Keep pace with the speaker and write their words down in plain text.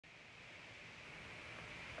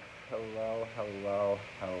Hello, hello,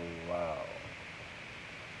 hello.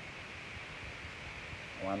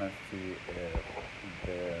 I want to see if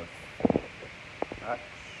this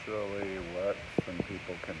actually works and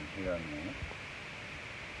people can hear me.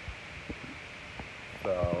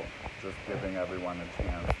 So, just giving everyone a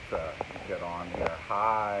chance to get on here.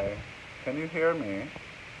 Hi, can you hear me?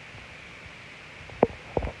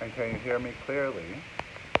 And can you hear me clearly?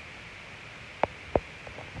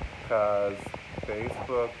 Because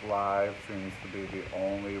Facebook Live seems to be the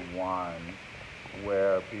only one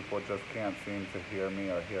where people just can't seem to hear me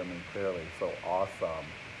or hear me clearly. So awesome.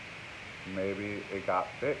 Maybe it got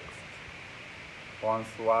fixed.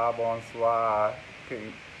 Bonsoir, bonsoir.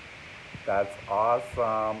 That's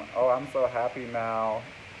awesome. Oh, I'm so happy now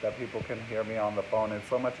that people can hear me on the phone. It's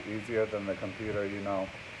so much easier than the computer.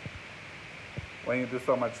 When you do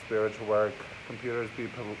so much spiritual work, computers be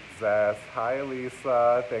possessed. Hi,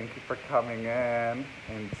 Lisa. Thank you for coming in.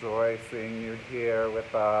 Enjoy seeing you here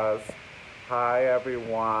with us. Hi,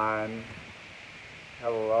 everyone.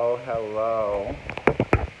 Hello, hello.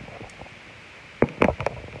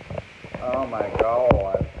 Oh my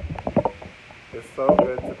God. It's so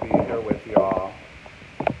good to be here with y'all.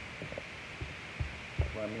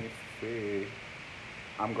 Let me see.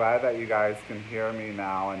 I'm glad that you guys can hear me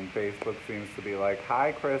now, and Facebook seems to be like,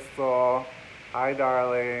 hi, Crystal. Hi,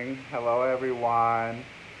 darling. Hello, everyone.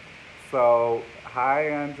 So, hi,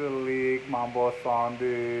 Angelique, Mambo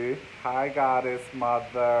Sandu. Hi, Goddess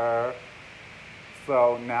Mother.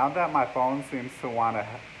 So, now that my phone seems to want to,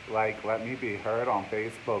 let me be heard on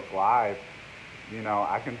Facebook Live,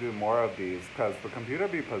 I can do more of these, because the computer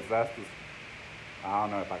be possessed. I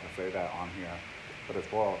don't know if I can say that on here, but it's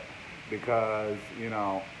full. Because,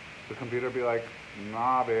 the computer be like,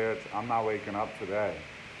 nah, bitch, I'm not waking up today.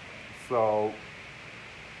 So,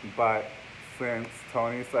 but since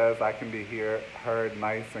Tony says I can be heard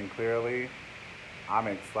nice and clearly, I'm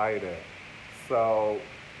excited. So,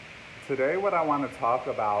 today what I want to talk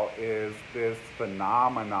about is this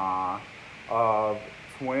phenomena of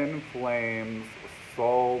twin flames,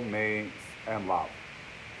 soulmates, and love.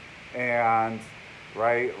 And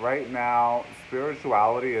right now,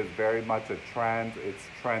 spirituality is very much a trend. It's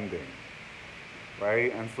trending,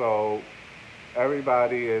 right? And so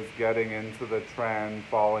everybody is getting into the trend,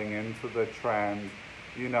 falling into the trend,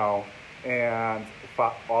 and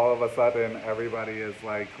all of a sudden everybody is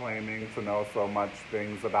claiming to know so much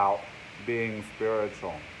things about being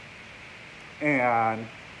spiritual. And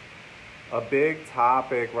a big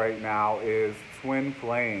topic right now is twin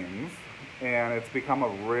flames, and it's become a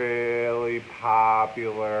really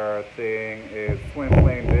popular thing. Is twin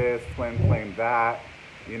flame this, twin flame that.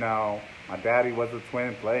 My daddy was a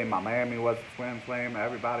twin flame, my mammy was a twin flame,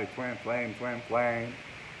 everybody twin flame,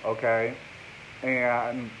 okay?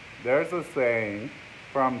 And there's a saying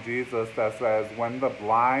from Jesus that says, when the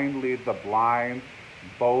blind lead the blind,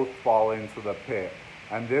 both fall into the pit.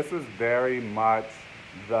 And this is very much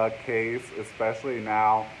the case, especially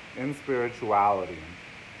now in spirituality.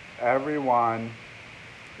 Everyone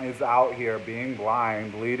is out here being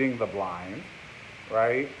blind, leading the blind,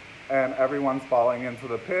 right? And everyone's falling into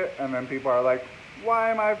the pit, and then people are like, why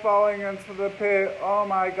am I falling into the pit? Oh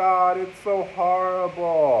my God, it's so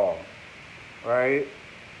horrible, right?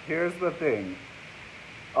 Here's the thing.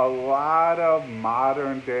 A lot of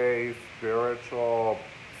modern day spiritual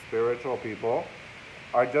people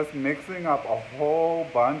are just mixing up a whole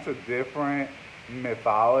bunch of different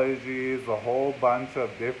mythologies, a whole bunch of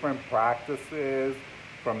different practices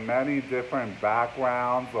from many different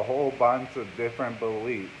backgrounds, a whole bunch of different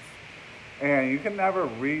beliefs. And you can never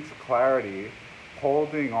reach clarity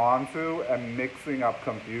holding on to and mixing up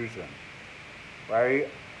confusion, right?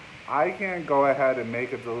 I can't go ahead and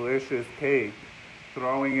make a delicious cake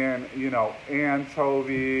throwing in,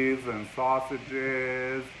 anchovies and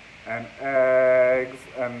sausages and eggs,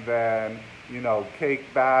 and then,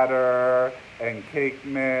 cake batter and cake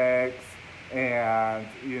mix and,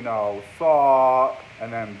 salt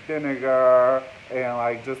and then vinegar,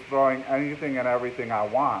 and just throwing anything and everything I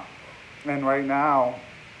want. And right now,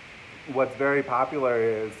 what's very popular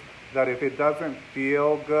is that if it doesn't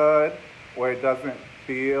feel good or it doesn't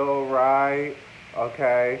feel right,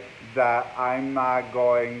 okay, that I'm not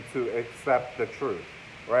going to accept the truth,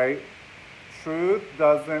 right? Truth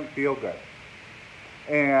doesn't feel good.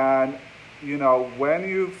 And, when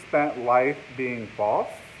you've spent life being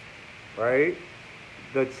false, right,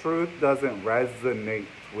 the truth doesn't resonate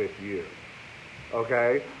with you,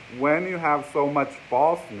 okay? When you have so much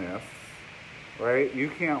falseness, right, you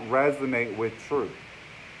can't resonate with truth,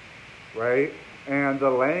 right? And the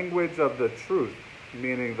language of the truth,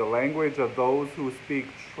 meaning the language of those who speak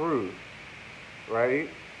truth, right,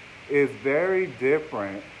 is very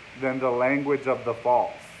different than the language of the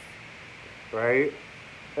false, right?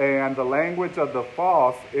 And the language of the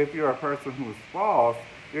false, if you're a person who's false,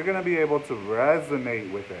 you're going to be able to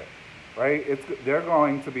resonate with it, right? They're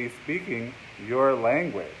going to be speaking your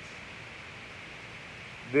language.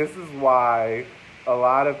 This is why a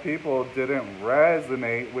lot of people didn't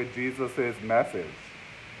resonate with Jesus' message,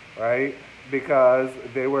 right? Because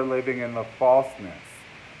they were living in the falseness.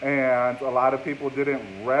 And a lot of people didn't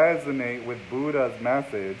resonate with Buddha's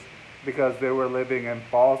message because they were living in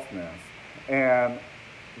falseness. And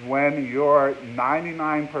when you're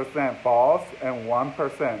 99% false and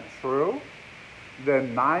 1% true,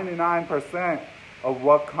 then 99% of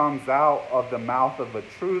what comes out of the mouth of a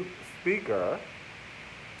true speaker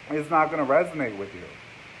is not going to resonate with you.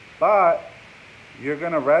 But you're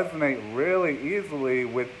going to resonate really easily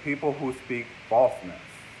with people who speak falseness,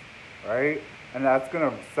 right? And that's going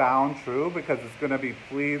to sound true because it's going to be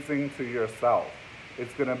pleasing to yourself.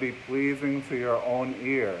 It's going to be pleasing to your own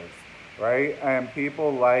ears, right? And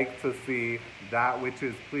people like to see that which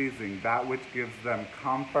is pleasing, that which gives them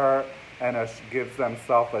comfort and gives them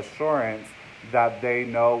self-assurance that they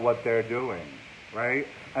know what they're doing, right?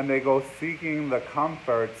 And they go seeking the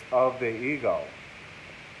comforts of the ego.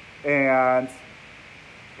 And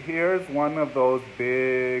here's one of those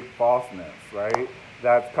big falseness, right,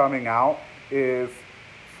 that's coming out is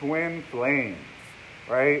twin flames,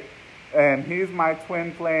 right? And he's my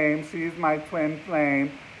twin flame, she's my twin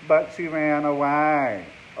flame, but she ran away,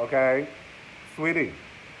 okay? Sweetie,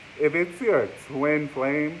 if it's your twin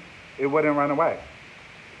flame, it wouldn't run away,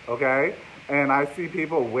 okay? And I see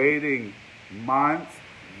people waiting months,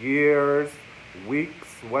 years, weeks,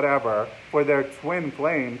 whatever, for their twin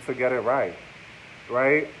flame to get it right,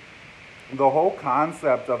 right? The whole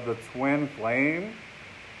concept of the twin flame,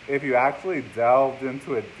 if you actually delved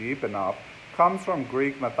into it deep enough, comes from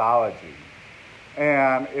Greek mythology.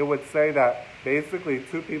 And it would say that basically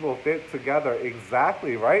two people fit together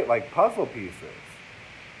exactly right, like puzzle pieces,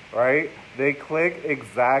 right? They click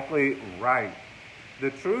exactly right. The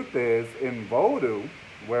truth is, in Vodou,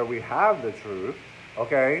 where we have the truth,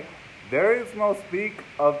 okay, there is no speak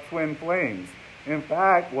of twin flames. In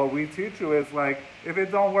fact, what we teach you is like, if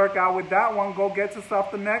it don't work out with that one, go get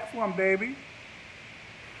yourself the next one, baby.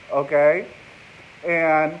 Okay?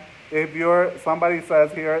 And if somebody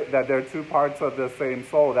says here that they're two parts of the same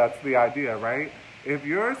soul, that's the idea, right? If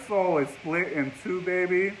your soul is split in two,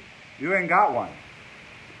 baby, you ain't got one.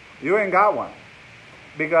 You ain't got one.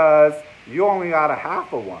 Because you only got a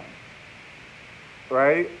half of one.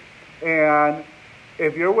 Right? And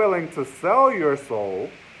if you're willing to sell your soul,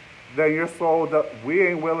 then your soul, we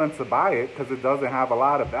ain't willing to buy it because it doesn't have a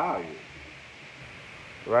lot of value.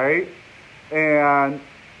 Right? And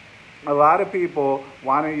a lot of people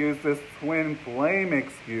want to use this twin flame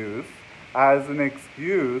excuse as an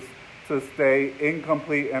excuse to stay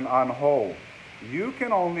incomplete and unwhole. You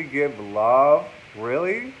can only give love,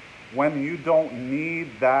 really, when you don't need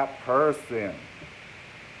that person.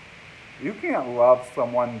 You can't love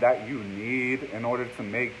someone that you need in order to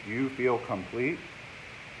make you feel complete,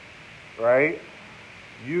 right?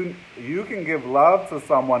 You can give love to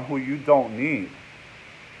someone who you don't need,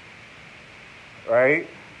 right?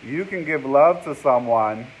 You can give love to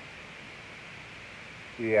someone,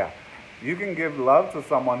 you can give love to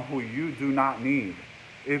someone who you do not need.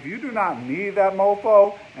 If you do not need that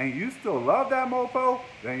mofo and you still love that mofo,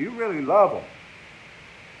 then you really love them.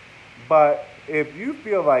 But if you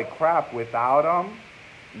feel like crap without them,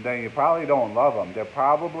 then you probably don't love them. They're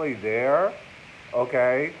probably there,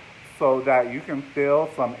 okay, so that you can feel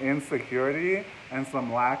some insecurity and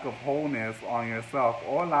some lack of wholeness on yourself.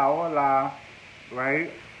 Hola, hola,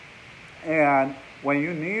 right? And when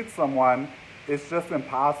you need someone, it's just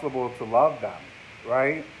impossible to love them,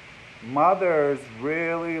 right? Mothers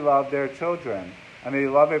really love their children, and they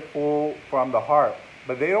love it full from the heart,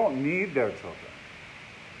 but they don't need their children.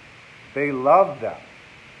 They love them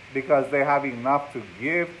because they have enough to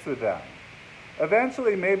give to them.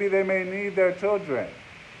 Eventually, maybe they may need their children,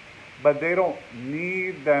 but they don't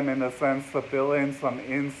need them in a sense to fill in some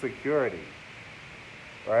insecurity,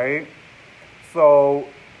 right? So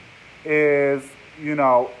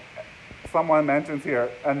someone mentions here,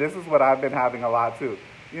 and this is what I've been having a lot too,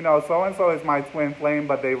 so-and-so is my twin flame,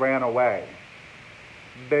 but they ran away.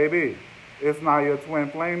 Baby, it's not your twin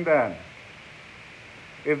flame then.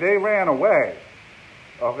 If they ran away,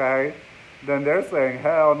 okay, then they're saying,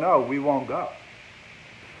 hell no, we won't go.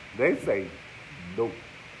 They say, no,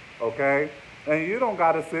 okay? And you don't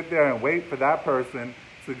got to sit there and wait for that person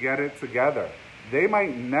to get it together. They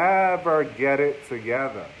might never get it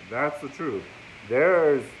together. That's the truth.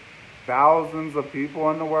 There's thousands of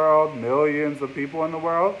people in the world, millions of people in the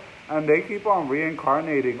world, and they keep on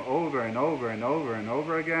reincarnating over and over and over and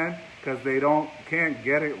over again because they can't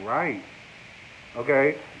get it right.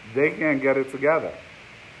 Okay? They can't get it together.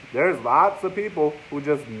 There's lots of people who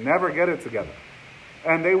just never get it together.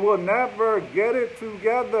 And they will never get it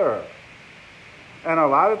together. And a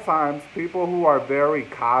lot of times, people who are very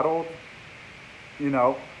coddled,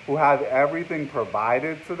 who have everything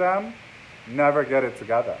provided to them, never get it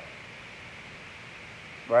together.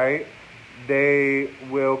 Right? They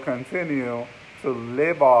will continue to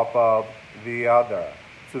live off of the other,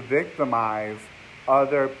 to victimize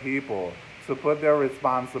other people, to put their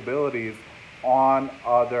responsibilities on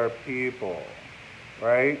other people,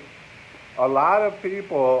 right? A lot of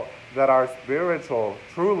people that are spiritual,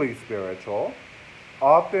 truly spiritual,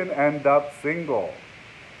 often end up single.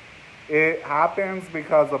 It happens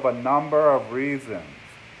because of a number of reasons.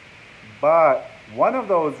 But one of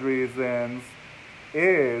those reasons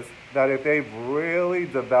is that if they've really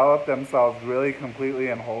developed themselves really completely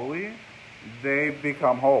and wholly, they've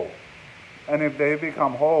become whole. And if they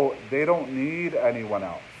become whole, they don't need anyone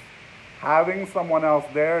else. Having someone else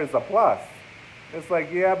there is a plus. It's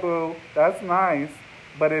like, yeah, boo, that's nice,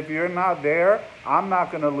 but if you're not there, I'm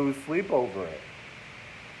not going to lose sleep over it.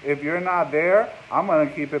 If you're not there, I'm going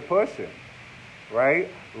to keep it pushing, right?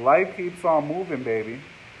 Life keeps on moving, baby.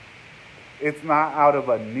 It's not out of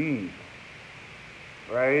a need,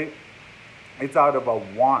 right? It's out of a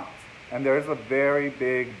want. And there's a very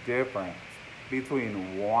big difference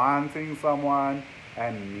between wanting someone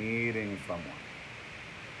and needing someone.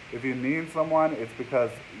 If you need someone, it's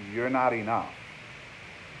because you're not enough.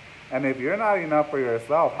 And if you're not enough for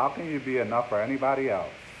yourself, how can you be enough for anybody else?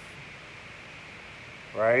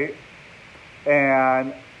 Right?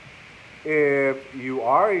 And if you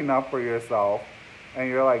are enough for yourself, and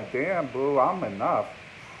you're like, damn, boo, I'm enough.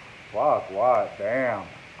 Fuck, what? Damn,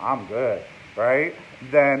 I'm good. Right?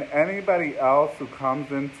 Then anybody else who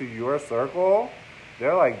comes into your circle,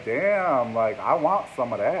 they're like, damn, like, I want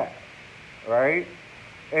some of that. Right?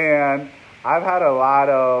 And I've had a lot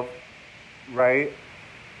of, right?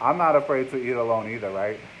 I'm not afraid to eat alone either,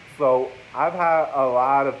 right? So I've had a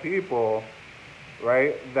lot of people,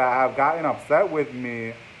 right, that have gotten upset with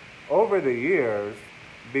me over the years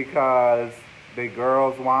because the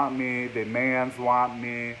girls want me, the mans want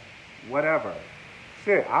me, whatever.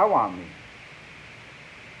 Shit, I want me.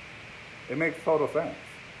 It makes total sense,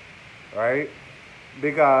 right?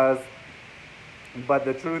 But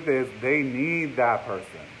the truth is, they need that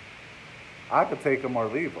person. I could take them or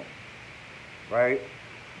leave them, right?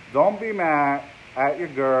 Don't be mad at your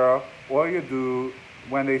girl or your dude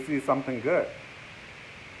when they see something good,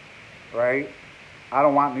 right? I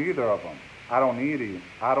don't want neither of them. I don't need you.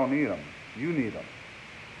 I don't need them. You need them.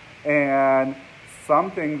 And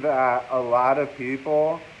something that a lot of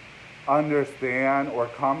people understand or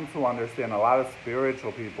come to understand, a lot of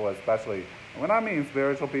spiritual people especially. When I mean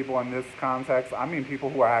spiritual people in this context, I mean people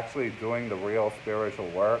who are actually doing the real spiritual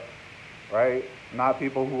work, right? Not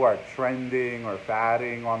people who are trending or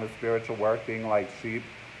fadding on the spiritual work, being like sheep,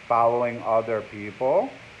 following other people,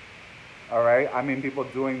 all right? I mean people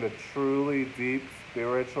doing the truly deep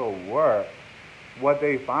spiritual work. What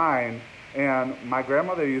they find, and my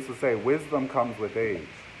grandmother used to say, wisdom comes with age,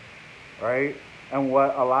 right? And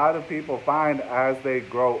what a lot of people find as they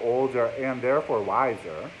grow older and therefore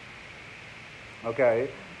wiser, okay,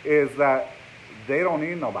 is that they don't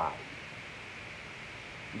need nobody.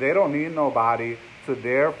 They don't need nobody to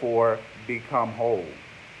therefore become whole.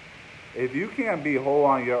 If you can't be whole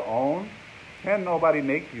on your own, can nobody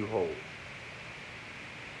make you whole?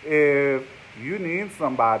 If you need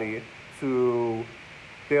somebody to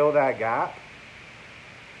fill that gap,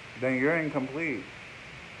 then you're incomplete.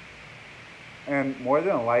 And more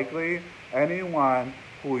than likely, anyone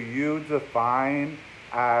who you define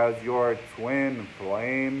as your twin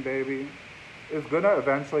flame, baby, is going to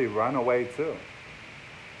eventually run away too.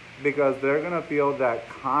 Because they're going to feel that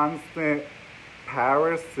constant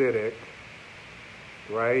parasitic,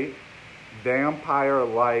 right,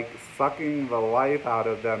 vampire-like sucking the life out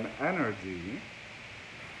of them energy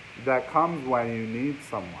that comes when you need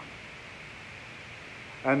someone.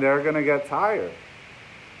 And they're going to get tired.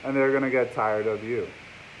 And they're going to get tired of you.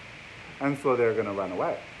 And so they're going to run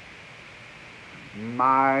away.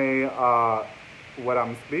 What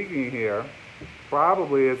I'm speaking here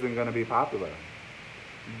probably isn't going to be popular.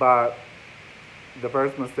 But the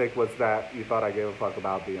first mistake was that you thought I gave a fuck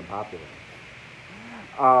about being popular.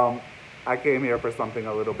 I came here for something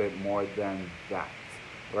a little bit more than that,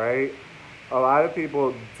 right? A lot of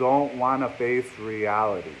people don't want to face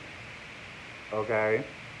reality, okay?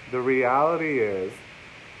 The reality is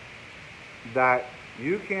that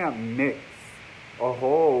you can't mix a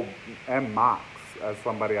whole, and mox, as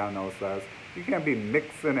somebody I know says, you can't be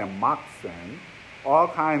mixing and moxing all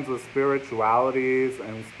kinds of spiritualities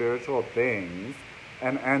and spiritual things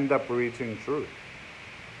and end up reaching truth.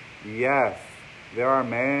 Yes, there are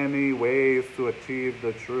many ways to achieve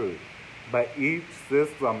the truth, but each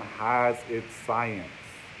system has its science,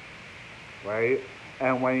 right?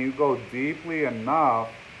 And when you go deeply enough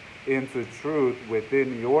into truth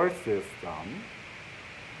within your system,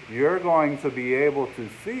 you're going to be able to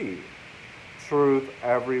see truth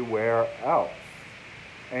everywhere else.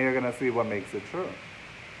 And you're going to see what makes it true.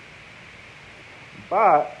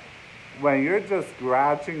 But when you're just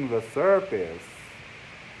scratching the surface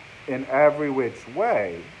in every which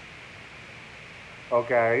way,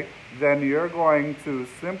 okay, then you're going to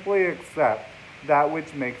simply accept that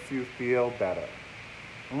which makes you feel better.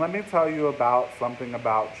 And let me tell you about something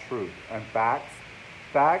about truth and facts.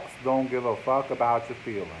 Facts don't give a fuck about your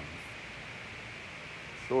feelings.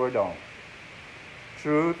 Sure don't.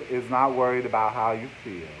 Truth is not worried about how you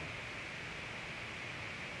feel.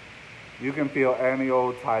 You can feel any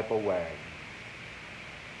old type of way.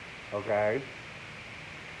 Okay?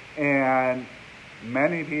 And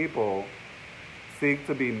many people seek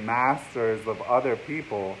to be masters of other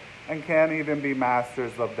people and can't even be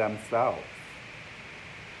masters of themselves.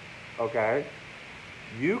 Okay?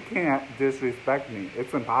 You can't disrespect me.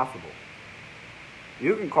 It's impossible.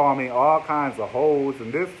 You can call me all kinds of hoes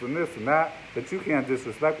and this and this and that, but you can't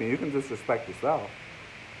disrespect me. You can disrespect yourself,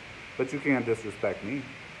 but you can't disrespect me.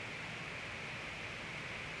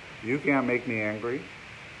 You can't make me angry.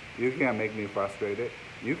 You can't make me frustrated.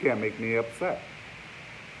 You can't make me upset.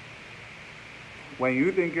 When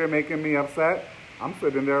you think you're making me upset, I'm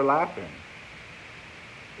sitting there laughing.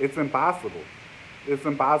 It's impossible. It's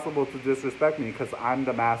impossible to disrespect me because I'm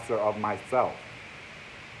the master of myself.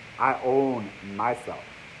 I own myself,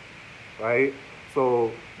 right?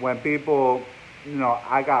 So when people,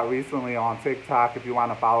 I got recently on TikTok, if you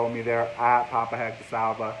want to follow me there, at Papa Hector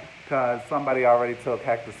Salva, because somebody already took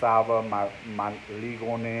Hector Salva, my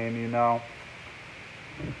legal name,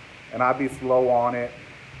 and I'd be slow on it,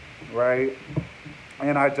 right?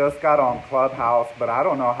 And I just got on Clubhouse, but I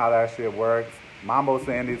don't know how that shit works. Mambo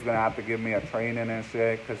Sandy's going to have to give me a training and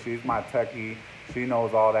shit because she's my techie. She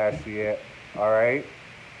knows all that shit, all right?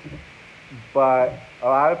 But a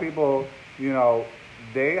lot of people,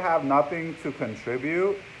 they have nothing to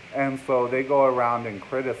contribute, and so they go around and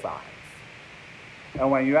criticize. And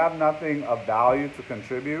when you have nothing of value to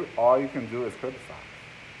contribute, all you can do is criticize,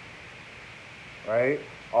 right?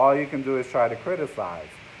 All you can do is try to criticize.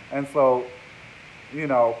 And so,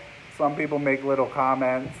 some people make little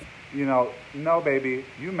comments, no, baby,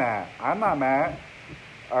 you mad. I'm not mad,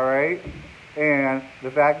 all right? And the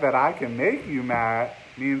fact that I can make you mad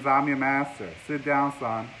means I'm your master. Sit down,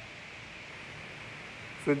 son.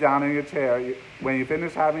 Sit down in your chair. When you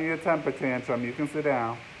finish having your temper tantrum, you can sit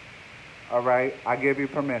down, all right? I give you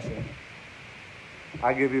permission.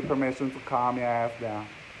 I give you permission to calm your ass down,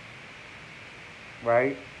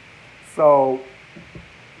 right? So,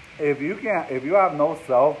 if you have no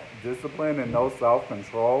self-discipline and no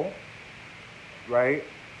self-control, right?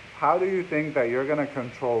 How do you think that you're going to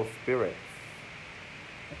control spirits?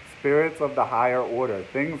 Spirits of the higher order,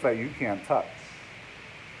 things that you can't touch,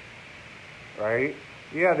 right?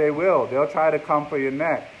 Yeah, they will. They'll try to come for your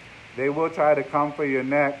neck. They will try to come for your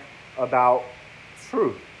neck about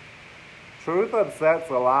truth. Truth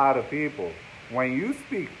upsets a lot of people. When you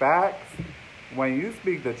speak facts, when you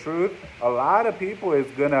speak the truth, a lot of people is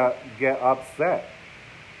going to get upset.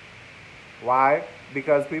 Why?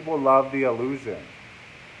 Because people love the illusion.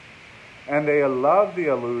 And they love the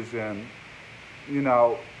illusion,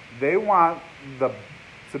 they want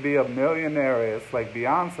to be a millionaire like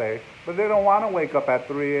Beyonce, but they don't want to wake up at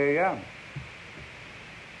 3 a.m.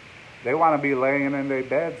 They want to be laying in their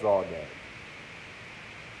beds all day,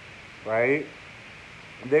 right?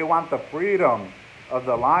 They want the freedom of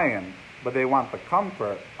the lion, but they want the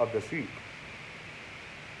comfort of the sheep.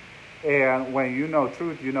 And when you know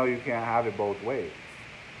truth, you know you can't have it both ways,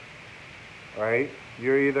 right?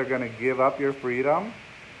 You're either going to give up your freedom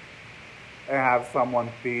and have someone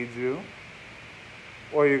feed you,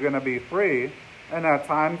 or you're going to be free, and at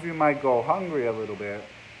times you might go hungry a little bit,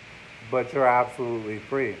 but you're absolutely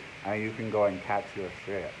free, and you can go and catch your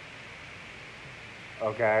shit,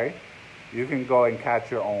 okay? You can go and catch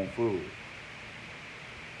your own food,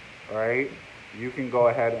 right? You can go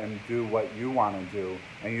ahead and do what you want to do,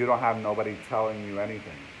 and you don't have nobody telling you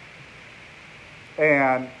anything.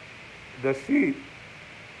 And the sheep,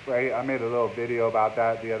 right? I made a little video about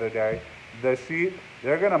that the other day. The sheep,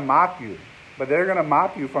 they're going to mock you, but they're going to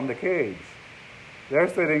mock you from the cage. They're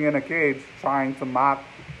sitting in a cage trying to mock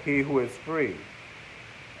he who is free.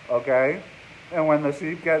 Okay? And when the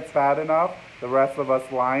sheep gets fat enough, the rest of us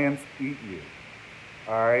lions eat you.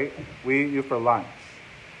 Alright? We eat you for lunch.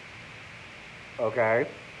 Okay?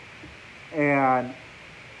 And,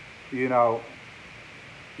 you know,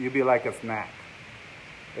 you'd be like a snack.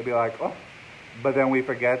 It'd be like, oh, but then we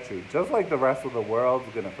forget you. Just like the rest of the world's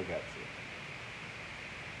going to forget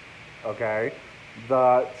you. Okay?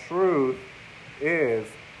 The truth is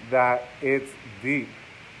that it's deep,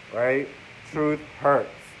 right? Truth hurts,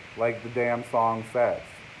 like the damn song says,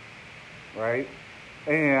 right?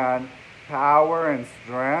 And power and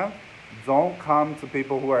strength don't come to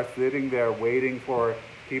people who are sitting there waiting for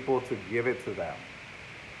people to give it to them.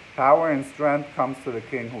 Power and strength comes to the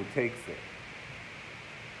king who takes it.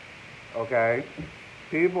 Okay?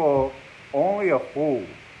 People, only a fool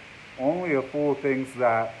thinks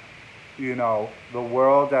that, you know, the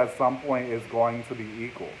world at some point is going to be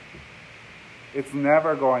equal. It's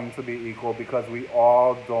never going to be equal because we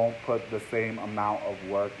all don't put the same amount of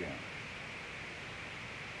work in.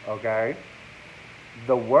 Okay?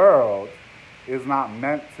 The world is not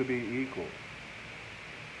meant to be equal.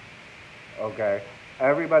 Okay?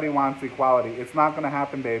 Everybody wants equality. It's not going to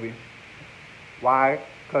happen, baby. Why?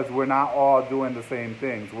 Because we're not all doing the same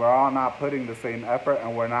things. We're all not putting the same effort,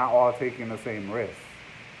 and we're not all taking the same risks.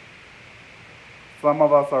 Some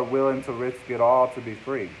of us are willing to risk it all to be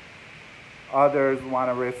free. Others want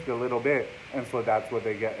to risk a little bit, and so that's what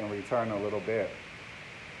they get in return, a little bit.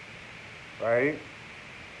 Right?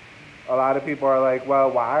 A lot of people are like,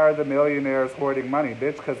 well, why are the millionaires hoarding money?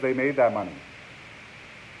 Bitch, because they made that money.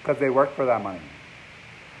 Because they worked for that money.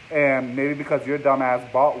 And maybe because your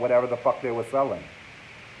dumbass bought whatever the fuck they were selling.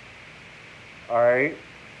 Alright?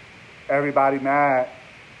 Everybody mad.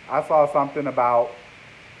 I saw something about,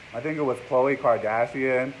 I think it was Khloe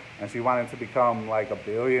Kardashian, and she wanted to become like a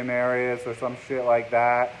billionaire or some shit like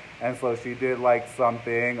that. And so she did like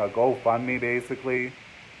something, a GoFundMe basically.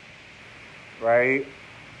 Right?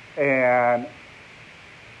 And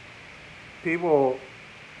people,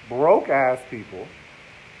 broke ass people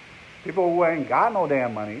who ain't got no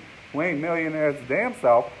damn money, who ain't millionaires damn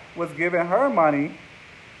self, was giving her money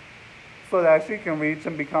so that she can reach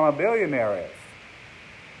and become a billionaire.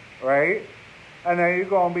 Right? And then you're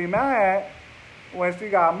going to be mad when she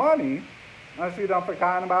got money and she done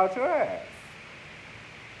forgotten about your ass.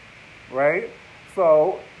 Right?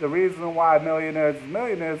 So the reason why millionaires is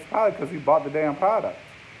millionaires is probably because you bought the damn product.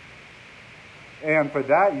 And for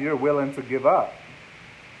that, you're willing to give up.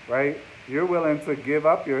 Right? You're willing to give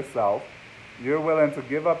up yourself. You're willing to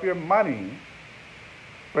give up your money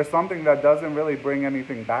for something that doesn't really bring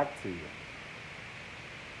anything back to you.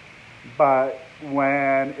 But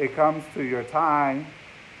when it comes to your time,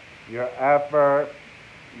 your effort,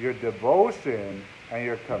 your devotion, and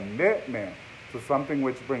your commitment to something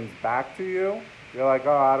which brings back to you, you're like,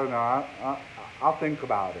 oh, I don't know, I'll think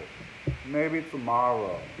about it. Maybe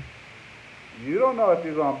tomorrow. You don't know if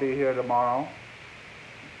you're going to be here tomorrow.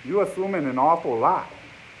 You're assuming an awful lot.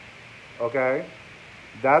 Okay?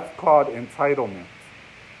 That's called entitlement.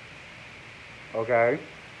 Okay?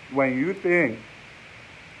 When you think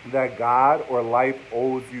that God or life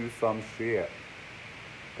owes you some shit.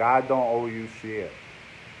 God don't owe you shit.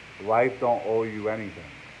 Life don't owe you anything,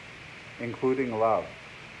 including love.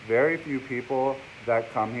 Very few people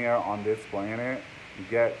that come here on this planet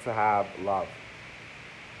get to have love.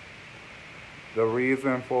 The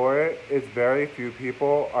reason for it is very few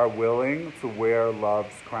people are willing to wear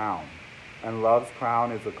love's crown. And love's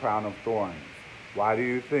crown is a crown of thorns. Why do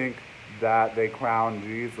you think that they crowned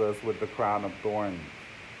Jesus with the crown of thorns?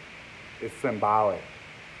 It's symbolic.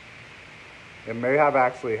 It may have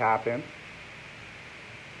actually happened.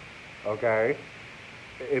 Okay?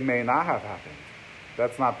 It may not have happened.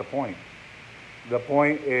 That's not the point. The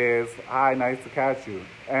point is, hi, nice to catch you.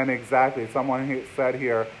 And exactly, someone said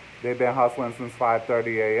here, they've been hustling since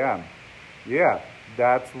 5:30 a.m. Yeah,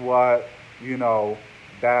 that's what, you know,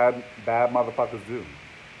 bad motherfuckers do.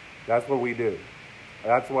 That's what we do.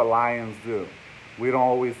 That's what lions do. We don't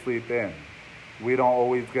always sleep in. We don't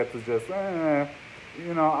always get to just,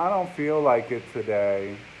 you know, I don't feel like it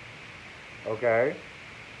today. Okay?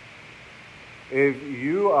 If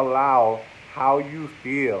you allow how you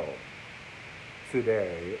feel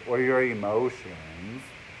today or your emotions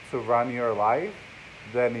to run your life,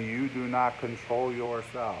 then you do not control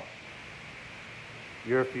yourself.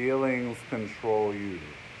 Your feelings control you.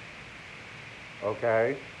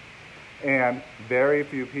 Okay? And very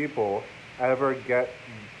few people ever get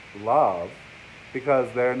love because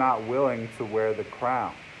they're not willing to wear the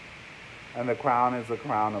crown. And the crown is a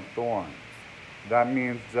crown of thorns. That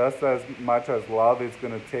means just as much as love is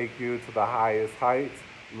going to take you to the highest heights,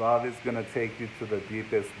 love is going to take you to the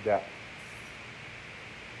deepest depths.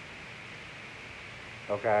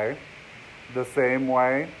 Okay? The same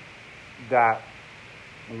way that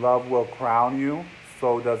love will crown you,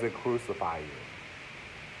 so does it crucify you.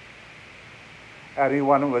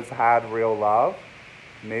 Anyone who has had real love,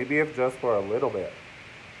 maybe if just for a little bit,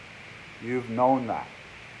 you've known that.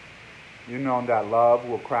 You've known that love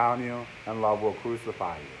will crown you and love will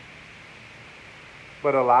crucify you.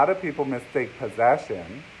 But a lot of people mistake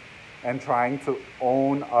possession and trying to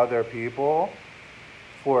own other people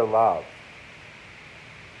for love.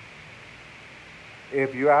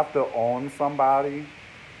 If you have to own somebody,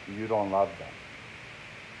 you don't love them.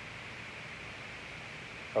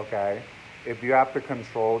 Okay? If you have to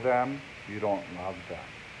control them, you don't love them.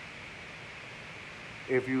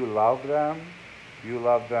 If you love them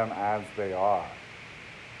as they are.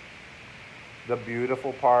 The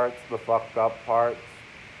beautiful parts, the fucked up parts,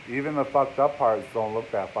 even the fucked up parts don't look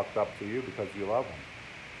that fucked up to you because you love them.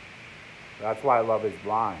 That's why love is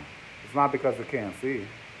blind. It's not because it can't see.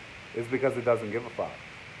 It's because it doesn't give a fuck.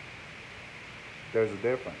 There's a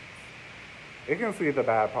difference. It can see the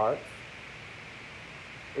bad parts.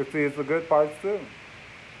 It sees the good parts too.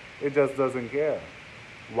 It just doesn't care.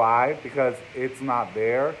 Why? Because it's not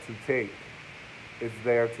there to take. It's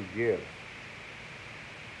there to give.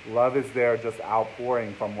 Love is there just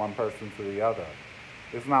outpouring from one person to the other.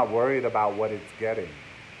 It's not worried about what it's getting.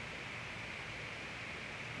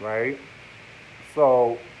 Right?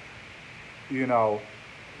 So,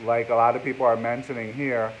 like a lot of people are mentioning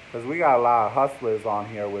here, because we got a lot of hustlers on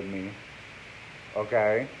here with me,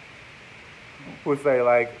 okay, who say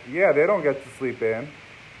like, yeah, they don't get to sleep in.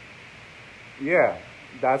 Yeah,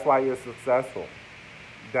 that's why you're successful.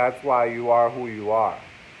 That's why you are who you are.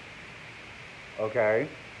 Okay?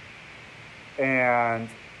 And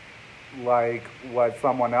like what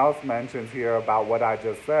someone else mentions here about what I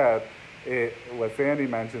just said, what Sandy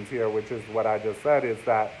mentions here, which is what I just said, is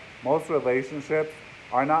that most relationships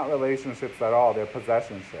are not relationships at all. They're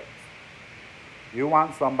possessionships. You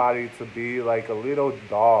want somebody to be like a little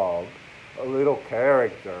dog, a little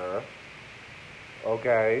character,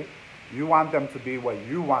 okay? You want them to be what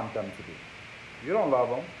you want them to be. You don't love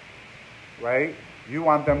them, right? You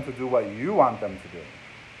want them to do what you want them to do.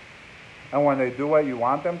 And when they do what you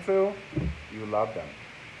want them to, you love them.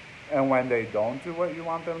 And when they don't do what you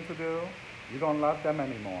want them to do, you don't love them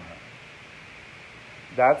anymore.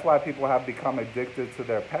 That's why people have become addicted to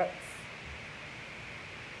their pets.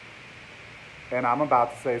 And I'm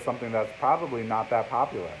about to say something that's probably not that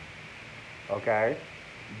popular, okay?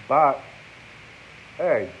 But,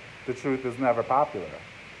 hey, the truth is never popular,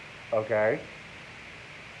 okay?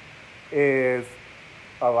 Is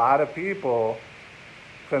a lot of people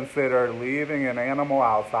consider leaving an animal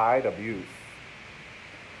outside abuse.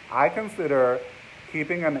 I consider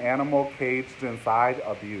keeping an animal caged inside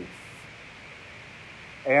abuse.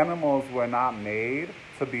 Animals were not made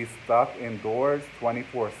to be stuck indoors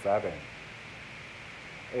 24/7.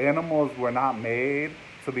 Animals were not made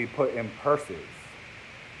to be put in purses,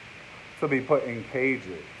 to be put in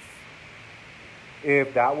cages.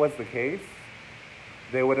 If that was the case,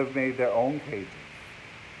 they would have made their own cages.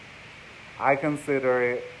 I consider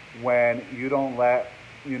it when you don't let,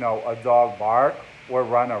 a dog bark or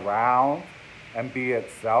run around and be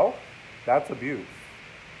itself, that's abuse.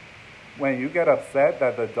 When you get upset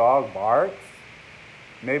that the dog barks,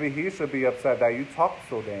 maybe he should be upset that you talk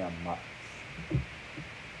so damn much.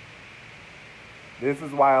 This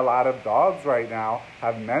is why a lot of dogs right now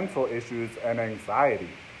have mental issues and anxiety,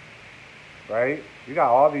 right? You got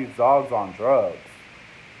all these dogs on drugs.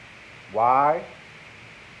 Why?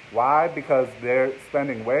 Why? Because they're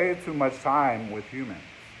spending way too much time with humans.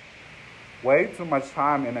 Way too much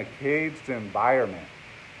time in a caged environment,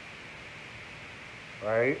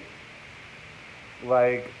 right?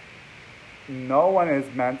 Like, no one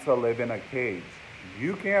is meant to live in a cage.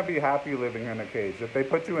 You can't be happy living in a cage. If they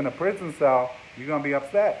put you in a prison cell, you're going to be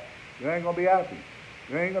upset. You ain't going to be happy.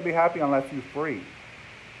 You ain't going to be happy unless you're free.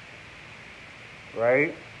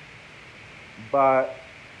 Right? But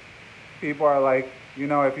people are like,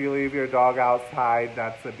 if you leave your dog outside,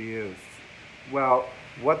 that's abuse. Well,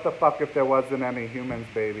 what the fuck if there wasn't any humans,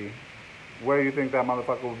 baby? Where do you think that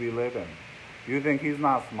motherfucker would be living? You think he's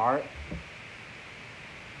not smart?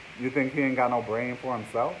 You think he ain't got no brain for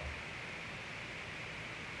himself?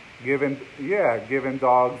 Giving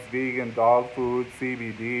dogs vegan dog food,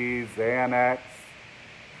 CBD, Xanax.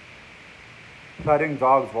 Cutting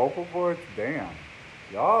dogs' vocal cords? Damn.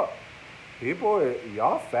 Y'all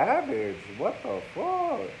savage. What the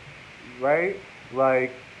fuck? Right?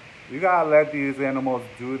 Like, You gotta let these animals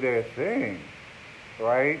do their thing,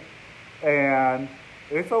 right? And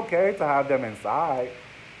it's okay to have them inside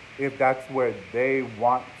if that's where they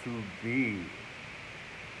want to be,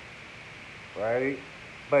 right?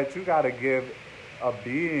 But you gotta give a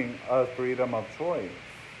being a freedom of choice,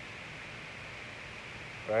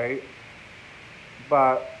 right?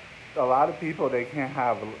 But a lot of people, they can't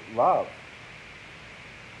have love.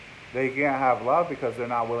 They can't have love because they're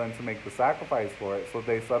not willing to make the sacrifice for it, so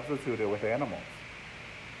they substitute it with animals.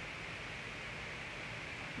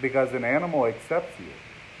 Because an animal accepts you.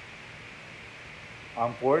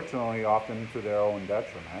 Unfortunately, often to their own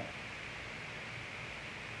detriment.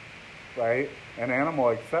 Right? An animal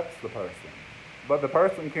accepts the person. But the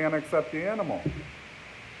person can't accept the animal.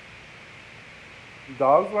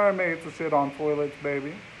 Dogs weren't made to shit on toilets,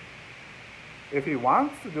 baby. If he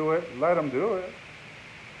wants to do it, let him do it.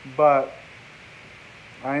 But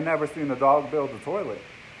I ain't never seen a dog build a toilet.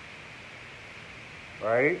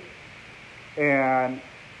 Right? And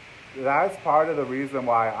that's part of the reason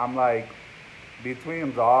why I'm like,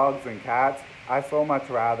 between dogs and cats, I so much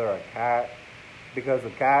rather a cat. Because a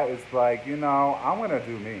cat is like, you know, I'm going to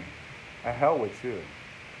do me. And hell with you.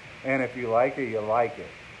 And if you like it, you like it.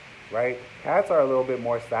 Right? Cats are a little bit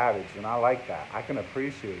more savage, and I like that. I can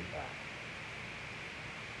appreciate that.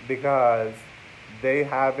 Because they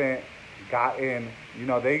haven't gotten, you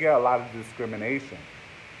know, they get a lot of discrimination.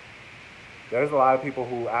 There's a lot of people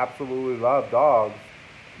who absolutely love dogs,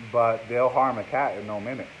 but they'll harm a cat in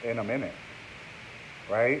a minute.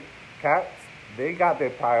 Right? Cats, they got their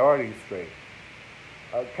priorities straight.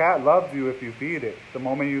 A cat loves you if you feed it. The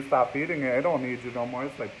moment you stop feeding it, it don't need you no more.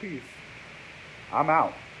 It's like, peace. I'm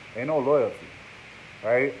out. Ain't no loyalty.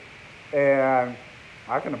 Right? And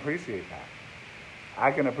I can appreciate that.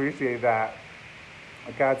 I can appreciate that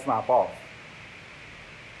a cat's not false.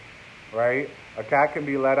 Right? A cat can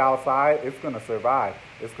be let outside. It's going to survive.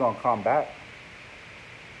 It's going to come back.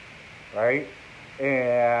 Right?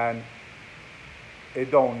 And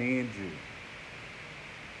it don't need you.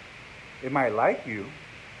 It might like you,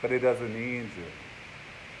 but it doesn't need you.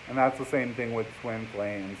 And that's the same thing with twin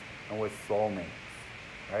flames and with soulmates,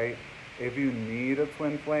 right? If you need a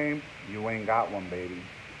twin flame, you ain't got one, baby.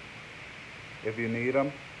 If you need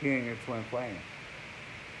him, he ain't your twin flame.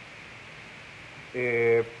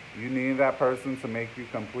 If you need that person to make you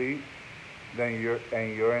complete, then you're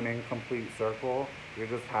an incomplete circle. You're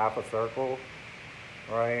just half a circle,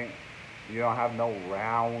 right? You don't have no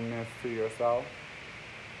roundness to yourself.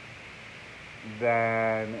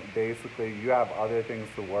 Then basically you have other things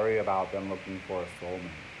to worry about than looking for a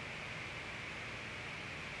soulmate.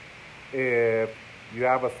 If you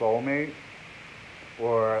have a soulmate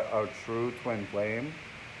or a true twin flame,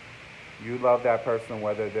 you love that person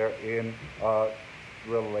whether they're in a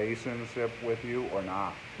relationship with you or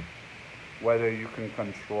not, whether you can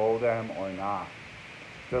control them or not.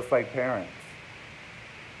 Just like parents.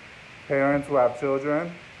 Parents who have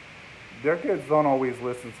children, their kids don't always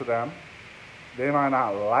listen to them. They might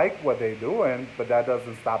not like what they're doing, but that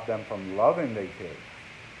doesn't stop them from loving their kids.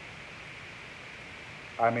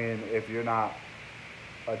 I mean, if you're not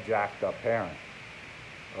a jacked up parent,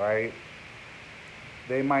 right?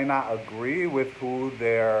 They might not agree with who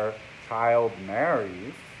their child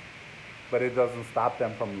marries, but it doesn't stop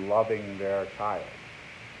them from loving their child.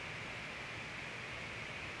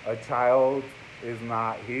 A child is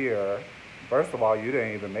not here. First of all, you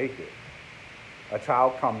didn't even make it. A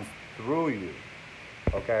child comes through you,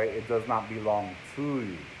 okay? It does not belong to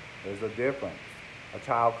you. There's a difference. A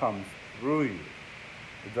child comes through you.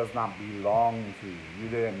 It does not belong to you. You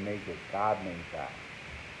didn't make it. God made that,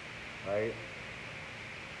 right?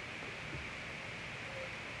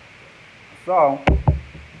 So,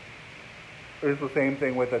 it's the same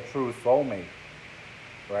thing with a true soulmate,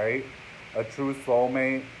 right? A true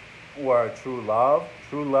soulmate or a true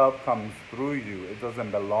love comes through you. It doesn't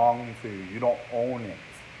belong to you. You don't own it.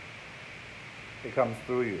 It comes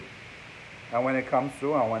through you. And when it comes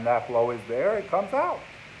through and when that flow is there, it comes out.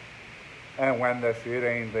 And when the shit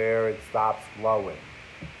ain't there, it stops flowing.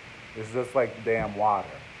 It's just like damn water.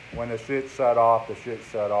 When the shit shut off, the shit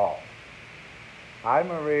shut off. Hi,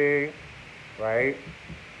 Marie. Right?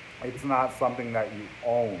 It's not something that you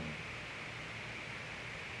own.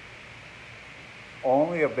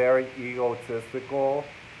 Only a very egotistical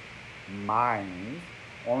mind,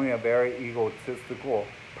 only a very egotistical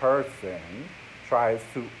person tries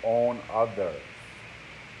to own others.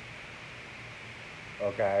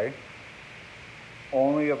 Okay?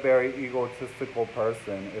 Only a very egotistical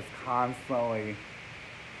person is constantly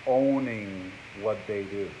owning what they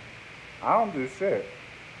do. I don't do shit.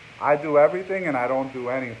 I do everything and I don't do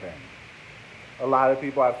anything. A lot of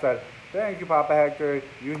people have said, thank you, Papa Hector.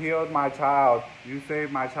 You healed my child. You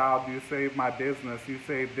saved my child. You saved my business. You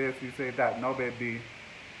saved this. You saved that. No, baby.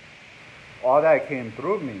 All that came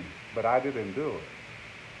through me, but I didn't do it.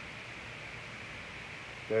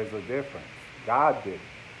 There's a difference. God did it.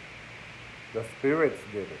 The spirits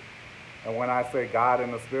did it. And when I say God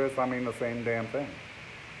and the spirits, I mean the same damn thing.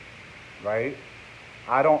 Right?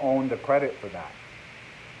 I don't own the credit for that.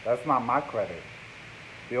 That's not my credit.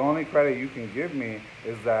 The only credit you can give me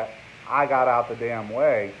is that I got out the damn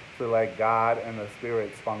way to let God and the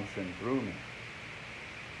spirits function through me.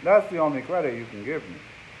 That's the only credit you can give me.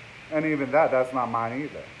 And even that's not mine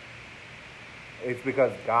either. It's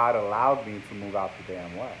because God allowed me to move out the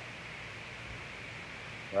damn way.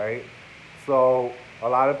 Right? So a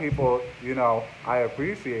lot of people, I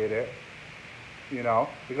appreciate it,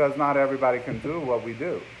 because not everybody can do what we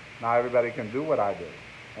do. Not everybody can do what I do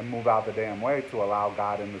and move out the damn way to allow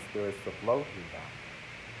God and the spirits to flow through that.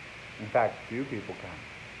 In fact, few people can,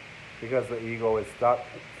 because the ego is stuck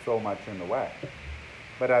so much in the way.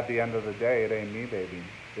 But at the end of the day, it ain't me, baby.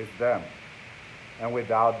 It's them. And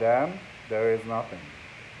without them, there is nothing.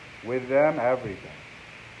 With them, everything.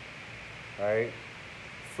 Right?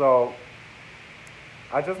 So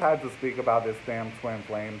I just had to speak about this damn twin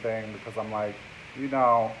flame thing because I'm like,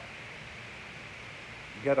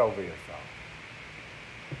 get over yourself.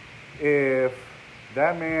 If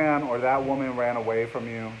that man or that woman ran away from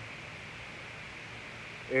you,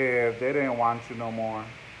 if they didn't want you no more,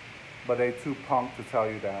 but they too punk to tell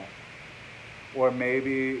you that, or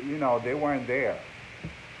maybe, they weren't there.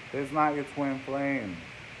 It's not your twin flame.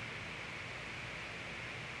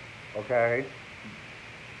 Okay?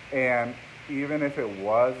 And even if it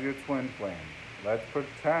was your twin flame, let's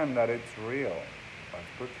pretend that it's real. Let's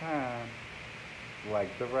pretend like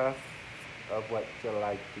the rest of what you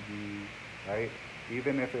like to do, right?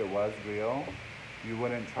 Even if it was real, you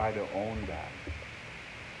wouldn't try to own that.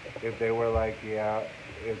 If they were like, yeah,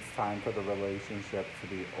 it's time for the relationship to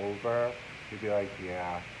be over, you'd be like,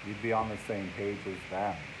 yeah, you'd be on the same page as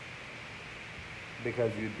them.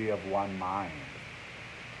 Because you'd be of one mind.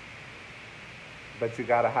 But you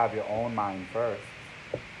gotta have your own mind first.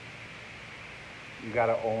 You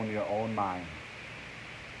gotta own your own mind.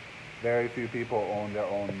 Very few people own their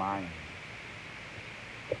own mind.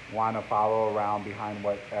 Want to follow around behind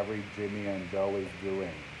what every Jimmy and Joe is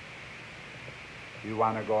doing. You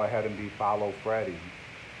want to go ahead and be follow Freddie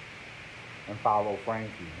and follow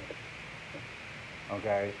Frankie.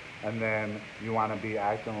 Okay? And then you want to be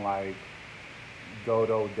acting like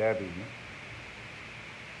Dodo Debbie,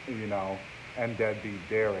 and deadbeat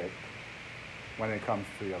Derek when it comes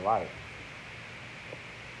to your life.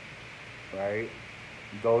 Right?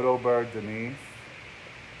 Dodo Bird Denise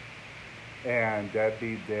and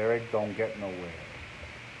deadbeat Derek don't get nowhere.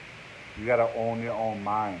 You gotta own your own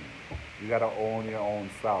mind. You gotta own your own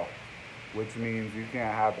self, which means you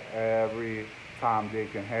can't have every Tom,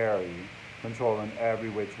 Dick, and Harry controlling every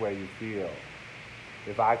which way you feel.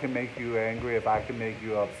 If I can make you angry, if I can make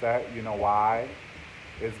you upset, you know why?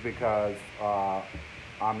 It's because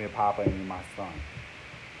I'm your papa and you're my son,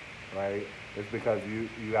 right? It's because you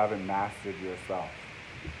haven't mastered yourself.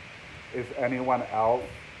 If anyone else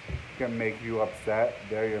can make you upset,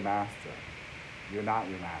 they're your master. You're not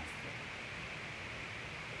your master.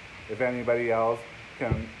 If anybody else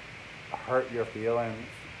can hurt your feelings,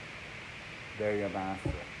 they're your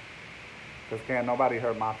master. Because can't nobody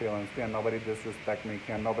hurt my feelings, can't nobody disrespect me,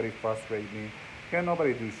 can't nobody frustrate me, can't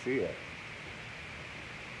nobody do shit.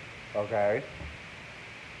 Okay?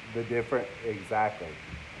 Exactly.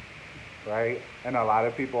 Right? And a lot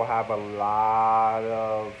of people have a lot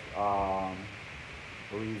of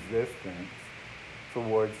resistance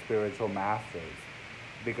towards spiritual masters.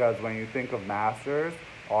 Because when you think of masters,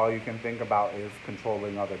 all you can think about is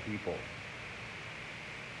controlling other people.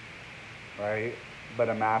 Right? But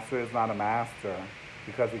a master is not a master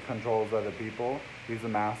because he controls other people. He's a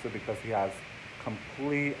master because he has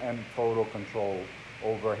complete and total control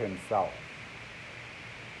over himself.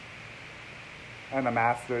 And a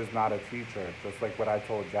master is not a teacher, just like what I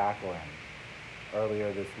told Jacqueline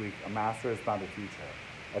earlier this week. A master is not a teacher.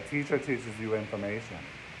 A teacher teaches you information.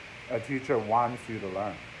 A teacher wants you to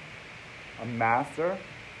learn. A master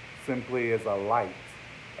simply is a light,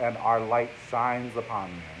 and our light shines upon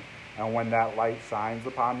you. And when that light shines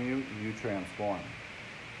upon you, you transform.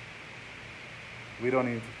 We don't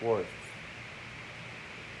need to force.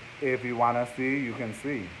 If you want to see, you can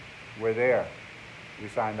see. We're there. We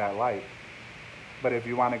shine that light. But if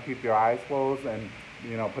you want to keep your eyes closed and,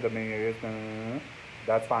 put them in your ears,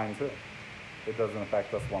 that's fine too. It doesn't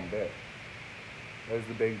affect us one bit. There's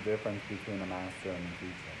a big difference between a master and a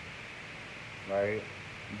teacher. right?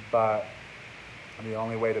 But the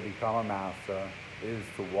only way to become a master is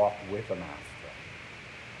to walk with a master.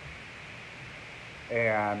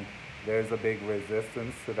 And there's a big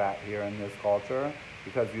resistance to that here in this culture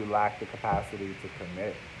because you lack the capacity to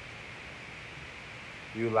commit.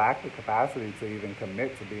 You lack the capacity to even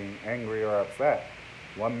commit to being angry or upset.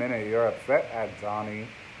 1 minute you're upset at Johnny,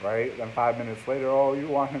 right? Then 5 minutes later, oh, you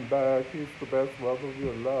want him back. He's the best love of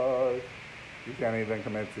your life. You can't even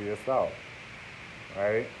commit to yourself,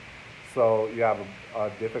 right? So you have a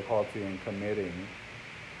difficulty in committing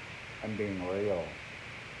and being real,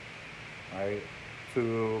 right?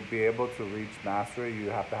 To be able to reach mastery, you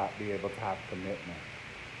have to be able to have commitment.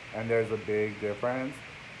 And there's a big difference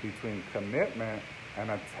between commitment and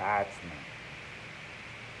attachment.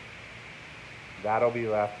 That'll be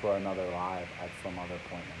left for another live at some other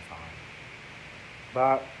point in time.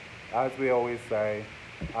 But as we always say,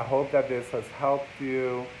 I hope that this has helped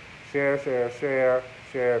you. Share, share, share.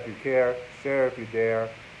 Share if you care. Share if you dare.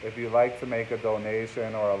 If you'd like to make a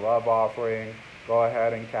donation or a love offering, go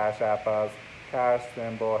ahead and cash app us. Cash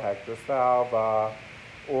symbol Hector Salva.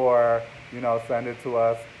 Or, send it to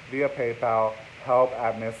us via PayPal,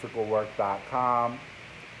 help@mysticalwork.com.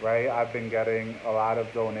 Right? I've been getting a lot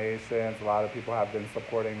of donations. A lot of people have been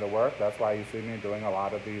supporting the work. That's why you see me doing a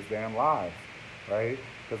lot of these damn lives, right?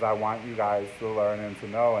 Because I want you guys to learn and to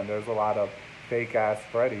know. And there's a lot of fake ass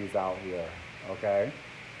Freddies out here, okay?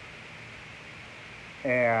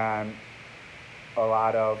 And a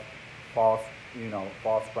lot of false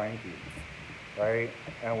Frankies, right?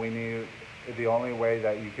 And the only way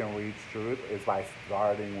that you can reach truth is by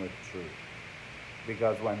starting with truth.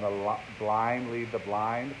 Because when the blind lead the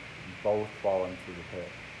blind, both fall into the pit,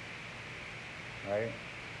 right?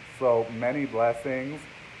 So many blessings.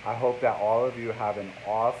 I hope that all of you have an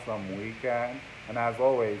awesome weekend. And as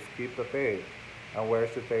always, keep the faith. And where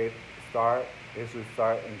should faith start? It should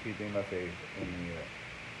start in keeping the faith in you.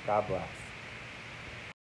 God bless.